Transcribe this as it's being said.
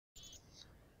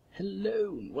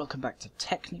Hello and welcome back to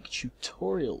Technic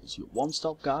Tutorials, your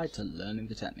one-stop guide to learning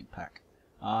the Technic Pack.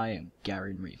 I am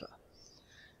Gary Reaver.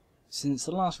 Since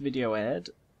the last video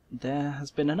aired, there has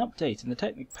been an update in the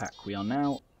Technic Pack. We are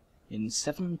now in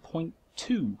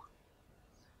 7.2.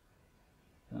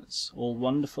 That's all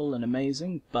wonderful and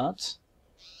amazing, but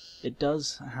it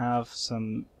does have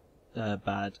some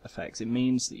bad effects. It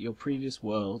means that your previous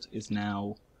world is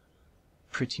now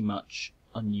pretty much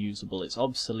unusable. It's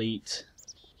obsolete.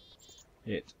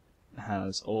 It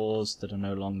has ores that are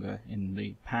no longer in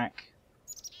the pack,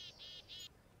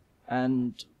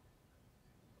 and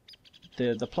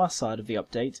the plus side of the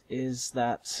update is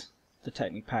that the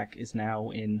Technic Pack is now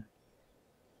in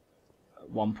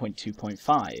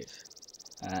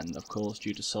 1.2.5, and of course,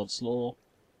 due to Sod's Law,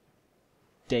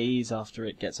 days after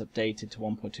it gets updated to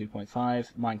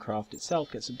 1.2.5, Minecraft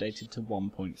itself gets updated to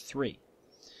 1.3.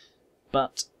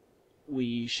 But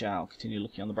we shall continue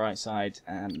looking on the bright side,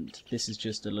 and this is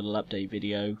just a little update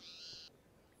video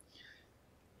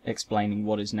explaining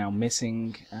what is now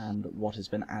missing and what has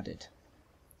been added.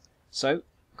 So,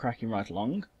 cracking right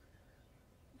along,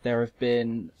 there have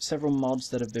been several mods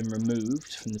that have been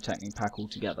removed from the Technic Pack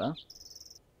altogether.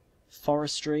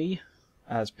 Forestry,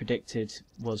 as predicted,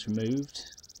 was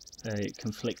removed. It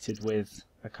conflicted with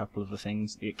a couple of the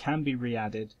things. It can be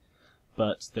re-added,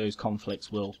 but those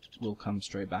conflicts will come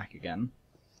straight back again.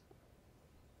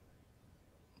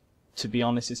 To be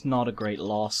honest, it's not a great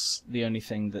loss. The only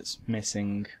thing that's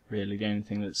missing, really, the only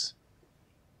thing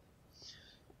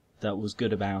that was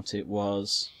good about it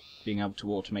was being able to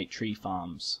automate tree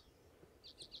farms.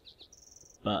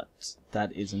 But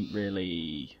that isn't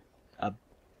really a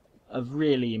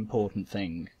really important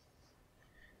thing.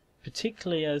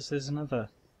 Particularly as there's another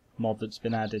mod that's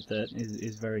been added that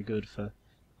is very good for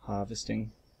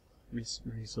harvesting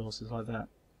resources like that.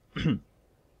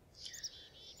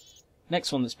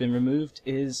 Next one that's been removed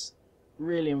is,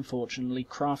 really unfortunately,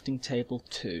 Crafting Table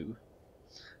 2.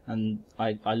 And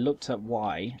I looked at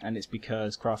why, and it's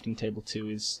because Crafting Table 2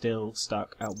 is still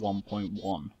stuck at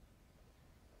 1.1.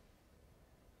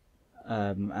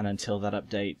 And until that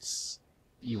updates,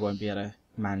 you won't be able to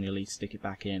manually stick it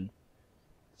back in.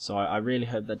 So I really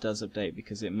hope that does update,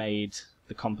 because it made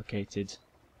the complicated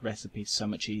recipes so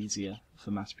much easier for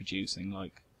mass producing,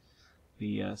 like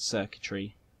the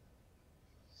circuitry.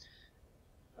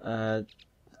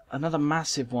 Another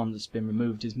massive one that's been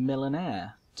removed is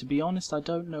Millionaire. To be honest, I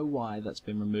don't know why that's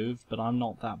been removed, but I'm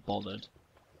not that bothered.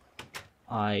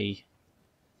 I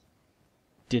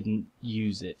didn't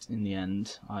use it in the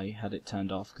end. I had it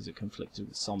turned off because it conflicted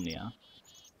with Somnia.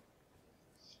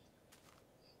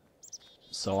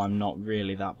 So I'm not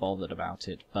really that bothered about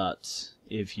it, but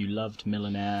if you loved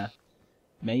Millionaire,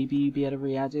 maybe you'd be able to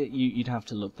re-add it. You'd have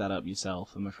to look that up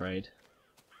yourself, I'm afraid.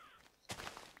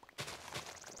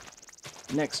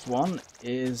 Next one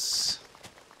is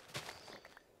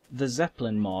the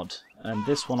Zeppelin mod, and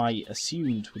this one I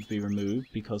assumed would be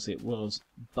removed because it was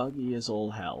buggy as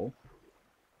all hell.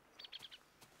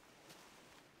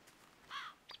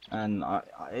 And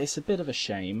it's a bit of a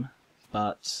shame,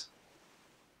 but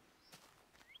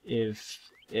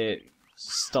if it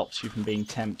stops you from being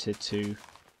tempted to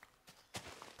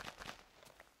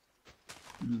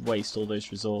waste all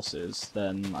those resources,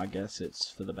 then I guess it's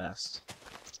for the best.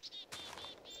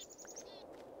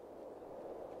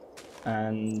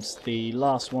 And the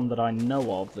last one that I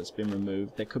know of that's been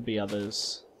removed, there could be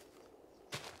others,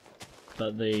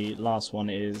 but the last one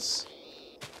is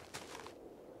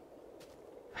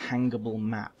hangable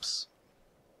maps.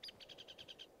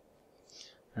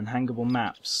 And hangable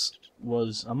maps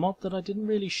was a mod that I didn't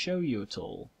really show you at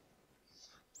all,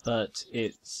 but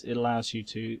it allows you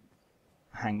to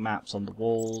hang maps on the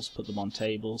walls, put them on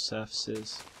tables,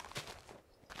 surfaces,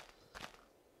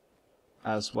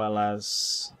 as well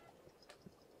as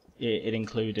it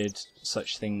included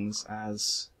such things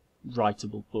as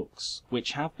writable books,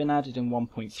 which have been added in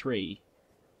 1.3,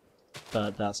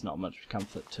 but that's not much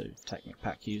comfort to Technic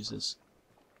Pack users.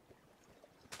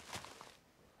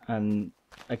 And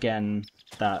again,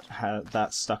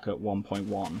 that's stuck at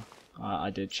 1.1. I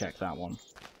did check that one.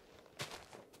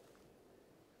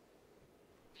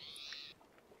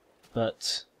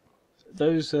 But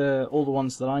those are all the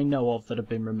ones that I know of that have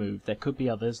been removed. There could be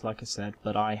others, like I said,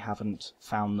 but I haven't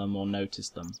found them or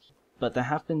noticed them. But there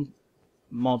have been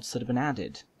mods that have been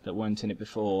added that weren't in it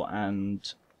before,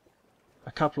 and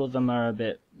a couple of them are a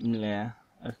bit meh,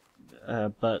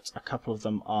 but a couple of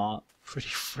them are pretty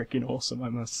freaking awesome, I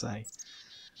must say.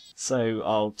 So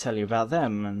I'll tell you about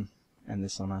them and end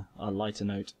this on a lighter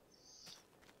note.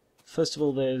 First of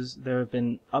all, there have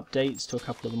been updates to a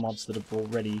couple of the mods that are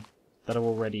already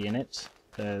in it.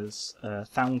 There's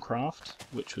Thaumcraft,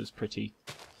 which was pretty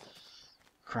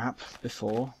crap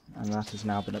before, and that has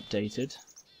now been updated.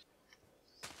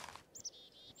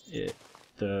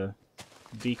 The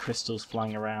V crystals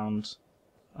flying around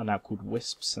are now called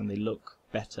wisps, and they look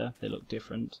better, they look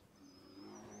different.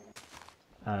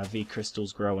 V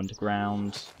crystals grow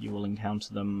underground, you will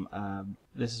encounter them.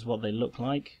 This is what they look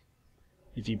like.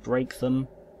 If you break them,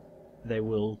 they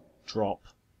will drop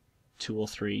 2 or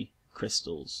 3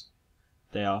 crystals.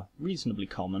 They are reasonably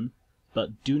common,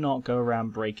 but do not go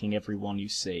around breaking every one you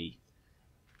see,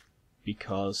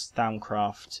 because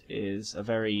Thaumcraft is a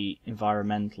very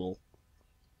environmental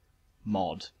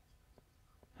mod,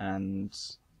 and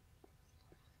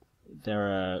there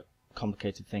are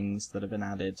complicated things that have been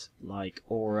added, like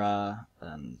aura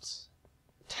and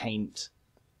taint.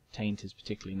 Taint is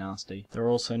particularly nasty. There are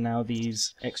also now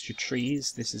these extra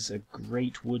trees. This is a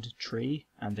great wood tree,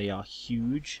 and they are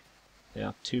huge. They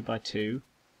are 2 by 2,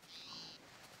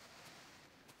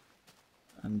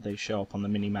 and they show up on the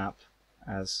mini-map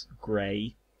as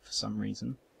grey for some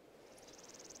reason.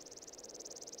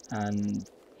 And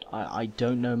I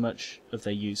don't know much of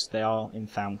their use. They are in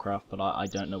Thaumcraft, but I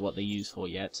don't know what they're used for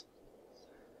yet.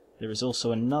 There is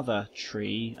also another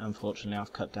tree, unfortunately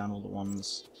I've cut down all the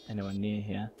ones anywhere near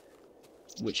here,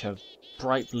 which have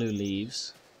bright blue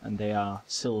leaves, and they are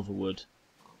silverwood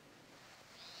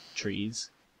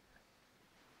trees,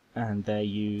 and they're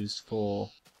used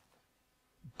for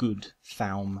good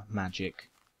Thaum magic,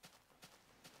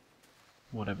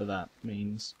 whatever that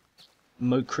means.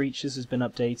 Mode Creatures has been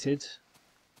updated.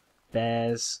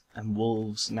 Bears and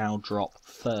wolves now drop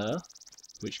fur,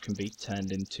 which can be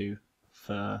turned into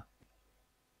fur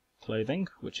clothing,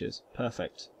 which is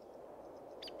perfect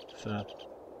for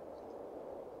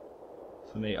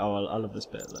me. Oh, I love this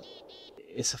bit. Look.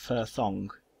 It's a fur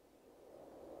thong.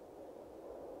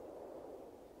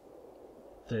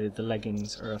 The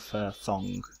leggings are a fur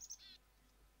thong.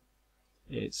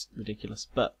 It's ridiculous,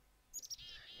 but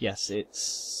yes,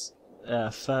 it's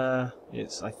fur.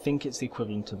 I think it's the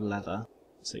equivalent of leather.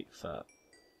 Let's see, fur.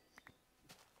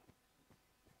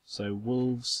 So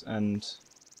wolves and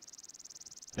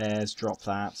bears drop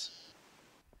that.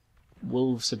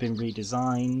 Wolves have been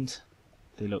redesigned.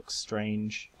 They look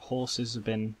strange. Horses have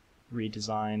been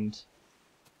redesigned.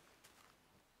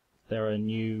 There are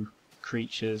new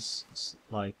creatures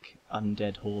like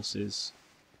undead horses.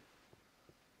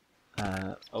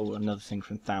 Oh, another thing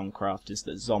from Thaumcraft is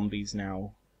that zombies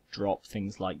now drop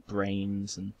things like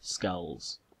brains and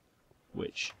skulls,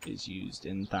 which is used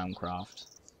in Thaumcraft.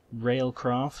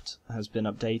 Railcraft has been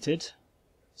updated,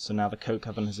 so now the Coke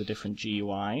Oven has a different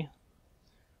GUI.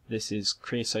 This is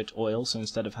creosote oil, so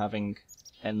instead of having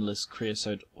endless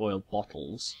creosote oil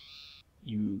bottles,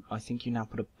 I think you now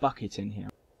put a bucket in here.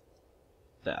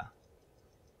 There.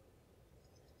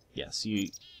 Yes, you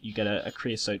get a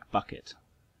creosote bucket,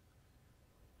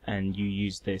 and you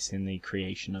use this in the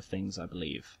creation of things, I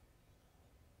believe.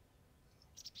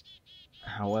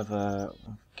 However,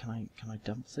 can I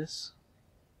dump this?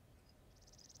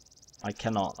 I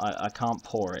cannot. I can't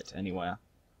pour it anywhere.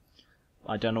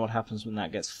 I don't know what happens when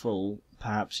that gets full.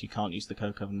 Perhaps you can't use the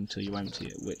Coke Oven until you empty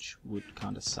it, which would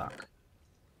kind of suck.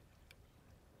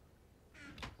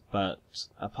 But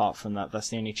apart from that, that's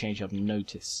the only change I've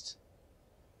noticed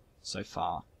so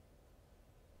far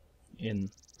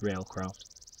in Railcraft.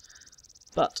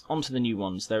 But onto the new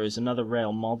ones. There is another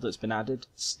rail mod that's been added,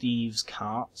 Steve's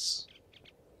Carts.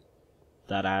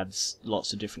 That adds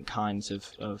lots of different kinds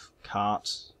of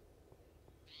carts,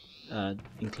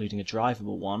 including a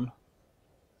drivable one.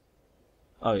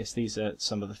 Oh yes, these are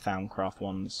some of the Thaumcraft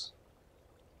ones.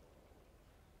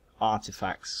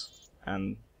 Artifacts,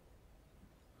 and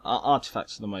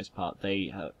artifacts for the most part,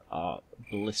 they are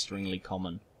blisteringly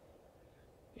common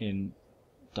in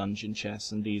dungeon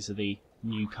chests, and these are the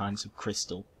new kinds of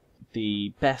crystal.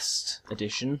 The best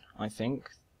addition, I think,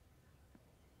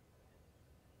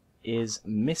 is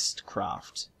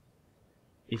Mistcraft.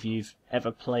 If you've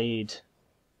ever played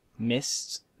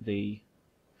Myst, the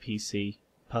PC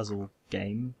puzzle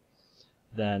game,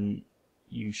 then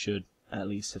you should at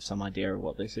least have some idea of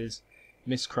what this is.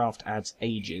 Mistcraft adds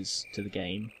ages to the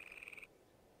game.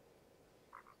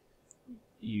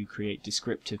 You create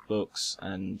descriptive books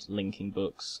and linking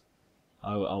books.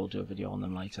 I'll do a video on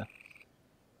them later.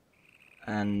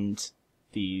 And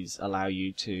these allow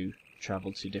you to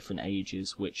travel to different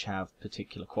ages which have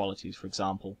particular qualities. For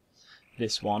example,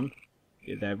 this one,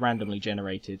 they're randomly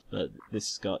generated, but this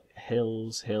has got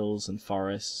hills and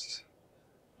forests,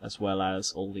 as well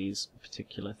as all these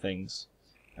particular things.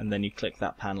 And then you click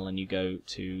that panel and you go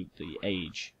to the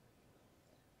age.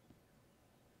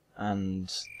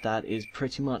 And that is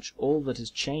pretty much all that has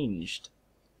changed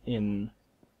in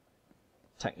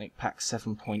Technic Pack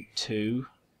 7.2.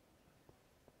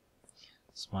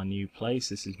 It's my new place.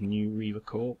 This is New Reaver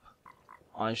Corp.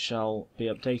 I shall be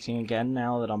updating again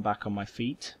now that I'm back on my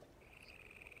feet.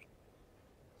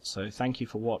 So thank you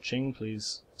for watching.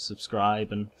 Please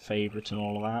subscribe and favourite and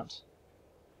all of that.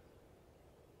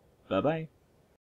 Bye bye.